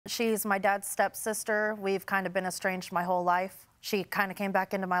She's my dad's stepsister. We've kind of been estranged my whole life. She kind of came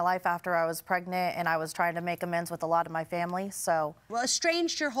back into my life after I was pregnant, and I was trying to make amends with a lot of my family, so. Well,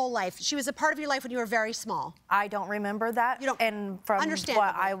 estranged your whole life. She was a part of your life when you were very small. I don't remember that. You don't. And from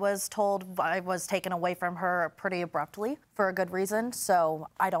what I was told, I was taken away from her pretty abruptly for a good reason, so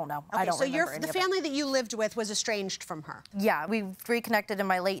I don't know. Okay, I don't remember so the family that you lived with was estranged from her? Yeah, we reconnected in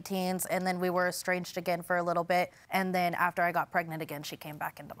my late teens, and then we were estranged again for a little bit, and then after I got pregnant again, she came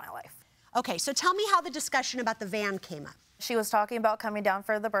back into my life. Okay, so tell me how the discussion about the van came up. She was talking about coming down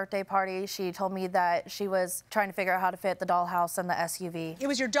for the birthday party. She told me that she was trying to figure out how to fit the dollhouse and the SUV. It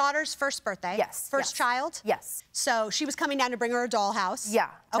was your daughter's first birthday? Yes. First child? Yes. So she was coming down to bring her a dollhouse? Yeah,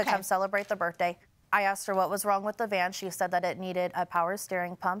 to come celebrate the birthday. I asked her what was wrong with the van. She said that it needed a power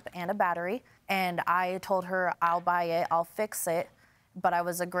steering pump and a battery. And I told her, I'll buy it, I'll fix it. But I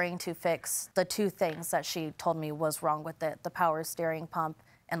was agreeing to fix the two things that she told me was wrong with it, the power steering pump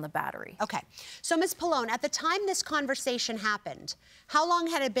and the battery. Okay. So, Ms. Pallone, at the time this conversation happened, how long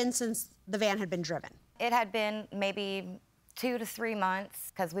had it been since the van had been driven? It had been maybe 2 to 3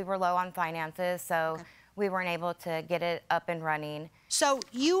 months because we were low on finances, so we weren't able to get it up and running. So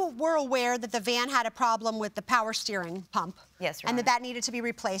you were aware that the van had a problem with the power steering pump? Yes, Your And Honor. that needed to be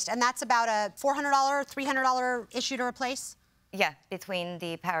replaced, and that's about a $400, $300 issue to replace? Yeah, between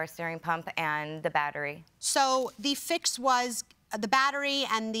the power steering pump and the battery. So the fix was the battery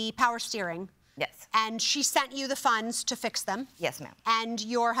and the power steering. Yes. And she sent you the funds to fix them. Yes, ma'am. And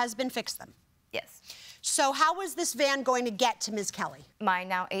your husband fixed them. Yes. So how was this van going to get to Ms. Kelly? My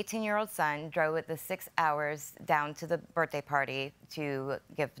now 18-year-old son drove it the 6 hours down to the birthday party to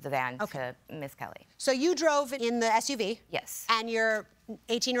give the van to Ms. Kelly. So you drove in the SUV? Yes. And your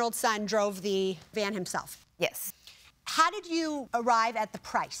 18-year-old son drove the van himself? Yes. How did you arrive at the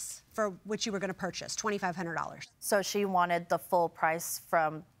price for which you were going to purchase, $2,500? So she wanted the full price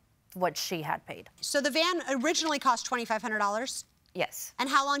from what she had paid. So the van originally cost $2,500? Yes. And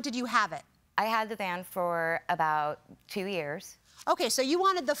how long did you have it? I had the van for about 2 years. Okay, so you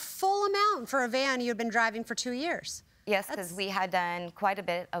wanted the full amount for a van you had been driving for 2 years. Yes, because we had done quite a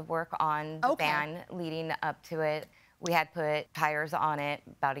bit of work on the van leading up to it. We had put tires on it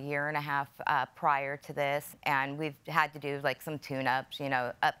about 1.5 years prior to this, and we've had to do like some tune-ups, you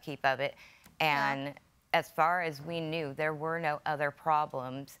know, upkeep of it. And as far as we knew, there were no other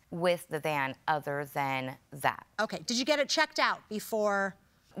problems with the van other than that. Okay, did you get it checked out before?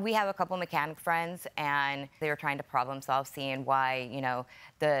 We have a couple mechanic friends, and they were trying to problem solve, seeing why, you know,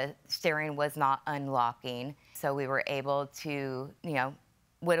 the steering was not unlocking. So we were able to, you know,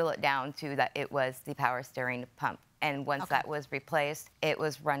 whittle it down to that it was the power steering pump. And once that was replaced, it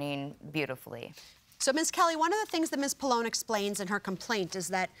was running beautifully. So, Ms. Kelly, one of the things that Ms. Pallone explains in her complaint is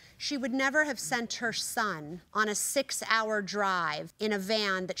that she would never have sent her son on a 6-hour drive in a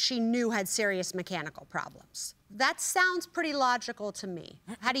van that she knew had serious mechanical problems. That sounds pretty logical to me.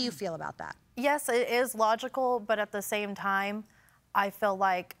 How do you feel about that? Yes, it is logical, but at the same time, I feel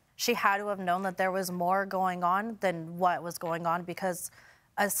like she had to have known that there was more going on than what was going on, because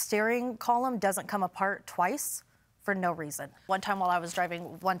a steering column doesn't come apart twice for no reason. One time while I was driving,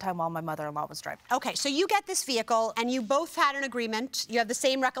 one time while my mother-in-law was driving. Okay, so you get this vehicle, and you both had an agreement. You have the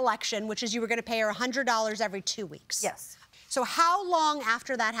same recollection, which is you were going to pay her $100 every 2 weeks. Yes. So how long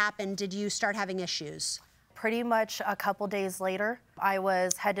after that happened did you start having issues? Pretty much a couple days later. I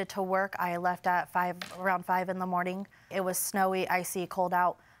was headed to work. I left at around 5 in the morning. It was snowy, icy, cold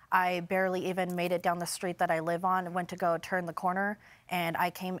out. I barely even made it down the street that I live on. Went to go turn the corner, and I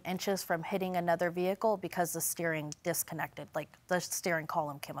came inches from hitting another vehicle because the steering disconnected, like the steering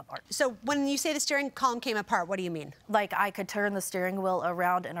column came apart. So when you say the steering column came apart, what do you mean? Like I could turn the steering wheel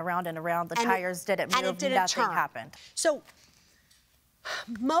around and around and around. The tires didn't move, nothing happened. So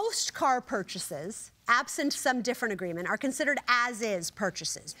most car purchases, absent some different agreement, are considered as-is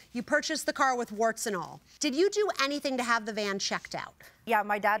purchases. You purchase the car with warts and all. Did you do anything to have the van checked out? Yeah,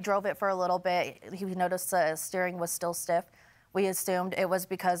 my dad drove it for a little bit. He noticed the steering was still stiff. We assumed it was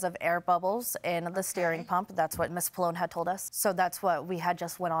because of air bubbles in the steering pump. That's what Ms. Pallone had told us. So that's what we had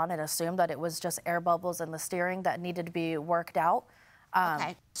just went on and assumed, that it was just air bubbles in the steering that needed to be worked out.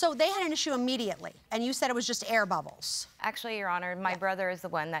 Okay. So they had an issue immediately, and you said it was just air bubbles. Actually, Your Honor, my brother is the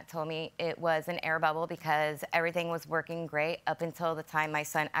one that told me it was an air bubble because everything was working great up until the time my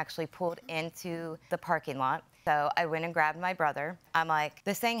son actually pulled into the parking lot. So I went and grabbed my brother. I'm like,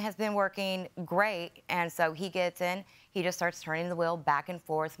 this thing has been working great. And so he gets in, he just starts turning the wheel back and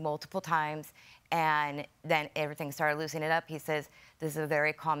forth multiple times. And then everything started loosening it up. He says, this is a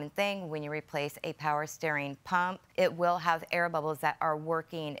very common thing when you replace a power steering pump. It will have air bubbles that are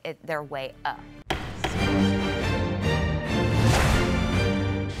working their way up.